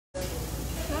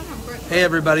Hey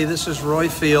everybody, this is Roy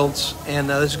Fields, and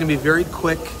this is going to be very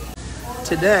quick.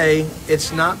 Today,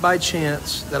 it's not by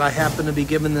chance that I happen to be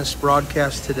giving this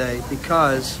broadcast today,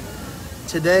 because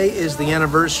today is the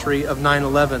anniversary of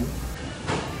 9/11.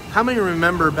 How many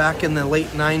remember back in the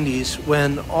late 90s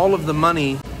when all of the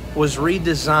money was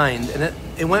redesigned, and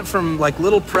it went from like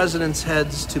little presidents'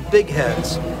 heads to big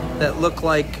heads that look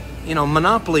like, you know,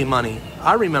 Monopoly money.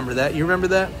 I remember that. You remember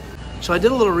that? So I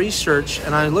did a little research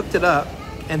and I looked it up,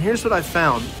 and here's what I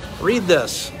found. Read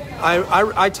this.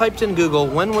 I typed in Google,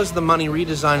 when was the money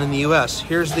redesigned in the U.S.?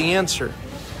 Here's the answer.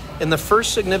 In the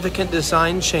first significant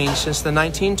design change since the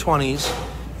 1920s,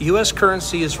 U.S.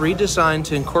 currency is redesigned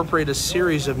to incorporate a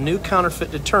series of new counterfeit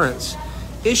deterrents.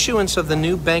 Issuance of the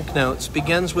new banknotes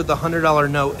begins with the $100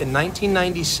 note in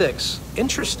 1996.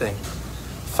 Interesting.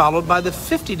 Followed by the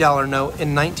 $50 note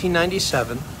in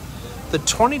 1997, the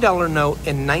 $20 note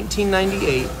in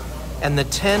 1998, and the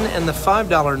 $10 and the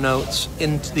 $5 notes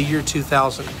in the year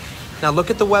 2000. Now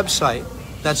look at the website.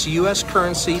 That's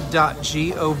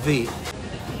uscurrency.gov.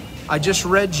 I just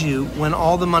read you when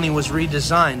all the money was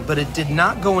redesigned, but it did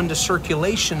not go into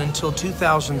circulation until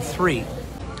 2003.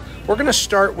 We're going to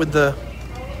start with the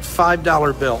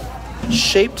 $5 bill,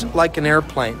 shaped like an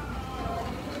airplane.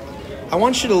 I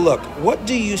want you to look. What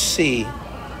do you see?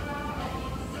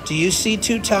 Do you see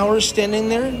two towers standing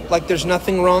there like there's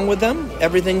nothing wrong with them?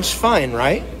 Everything's fine,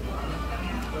 right?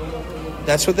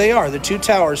 That's what they are. The two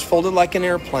towers folded like an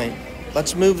airplane.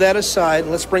 Let's move that aside.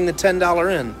 Let's bring the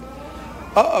 $10 in.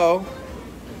 Uh-oh.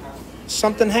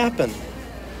 Something happened.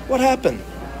 What happened?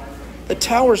 The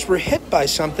towers were hit by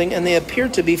something and they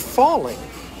appeared to be falling.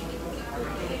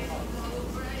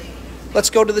 Let's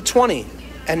go to the 20.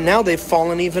 And now they've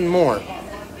fallen even more.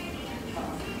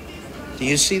 Do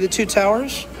you see the two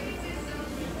towers?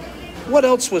 What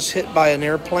else was hit by an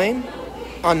airplane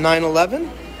on 9/11?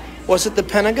 Was it the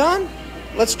Pentagon?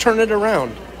 Let's turn it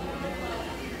around.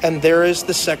 And there is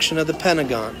the section of the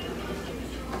Pentagon.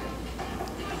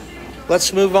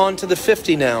 Let's move on to the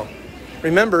 50 now.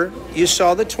 Remember, you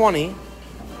saw the 20.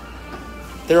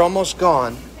 They're almost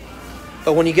gone.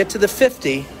 But when you get to the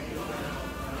 50,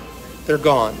 they're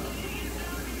gone.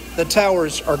 The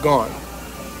towers are gone.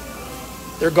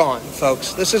 They're gone,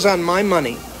 folks. This is on my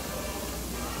money.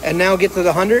 And now get to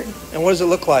the 100, and what does it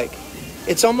look like?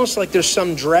 It's almost like there's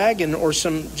some dragon or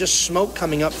some just smoke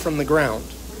coming up from the ground.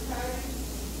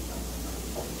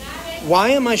 Why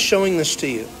am I showing this to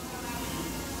you?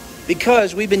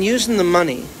 Because we've been using the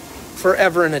money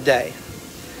forever and a day.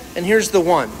 And here's the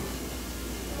one.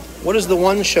 What does the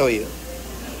one show you?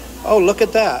 Oh, look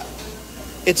at that.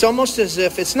 It's almost as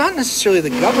if it's not necessarily the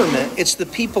government, it's the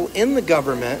people in the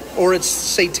government, or it's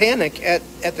satanic at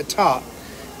the top.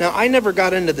 Now, I never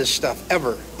got into this stuff,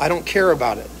 ever. I don't care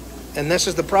about it. And this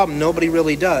is the problem. Nobody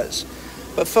really does.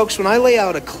 But folks, when I lay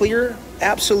out a clear,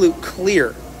 absolute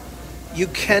clear, you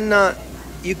cannot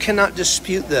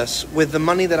dispute this with the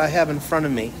money that I have in front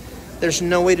of me. There's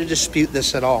no way to dispute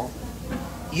this at all.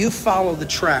 You follow the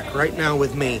track right now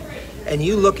with me. And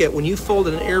you look at when you fold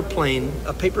an airplane,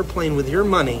 a paper plane with your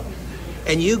money,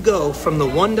 and you go from the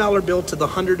 $1 bill to the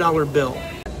 $100 bill.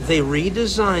 They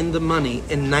redesigned the money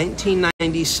in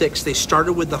 1996. They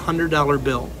started with the $100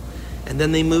 bill, and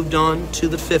then they moved on to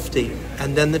the 50,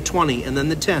 and then the 20, and then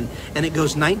the 10. And it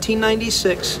goes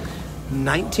 1996,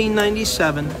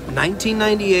 1997,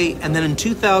 1998, and then in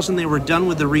 2000 they were done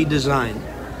with the redesign.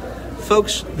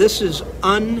 Folks, this is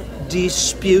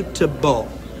undisputable.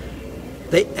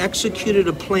 They executed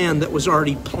a plan that was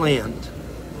already planned.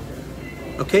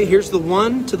 Okay, here's the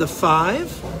 1 to the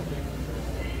 5.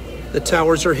 The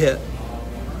towers are hit.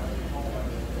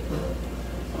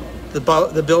 The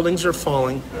buildings are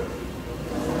falling.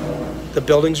 The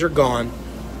buildings are gone.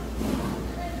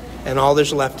 And all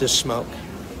there's left is smoke.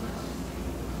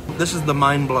 This is the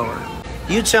mind blower.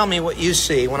 You tell me what you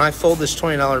see when I fold this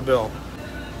 $20 bill.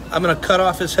 I'm going to cut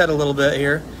off his head a little bit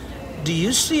here. Do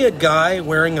you see a guy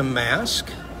wearing a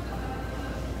mask?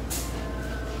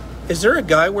 Is there a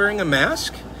guy wearing a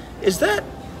mask? Is that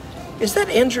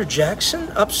Andrew Jackson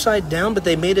upside down, but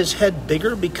they made his head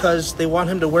bigger because they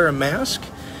want him to wear a mask?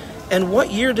 And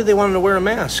what year did they want him to wear a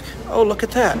mask? Oh, look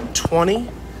at that.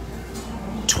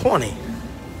 2020.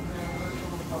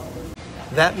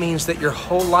 That means that your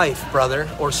whole life, brother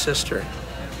or sister,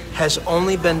 has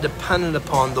only been dependent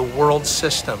upon the world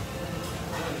system.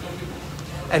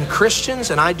 And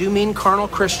Christians, and I do mean carnal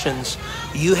Christians,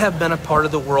 you have been a part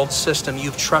of the world system.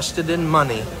 You've trusted in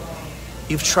money.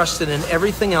 You've trusted in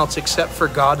everything else except for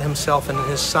God himself and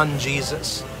his son,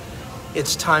 Jesus.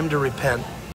 It's time to repent.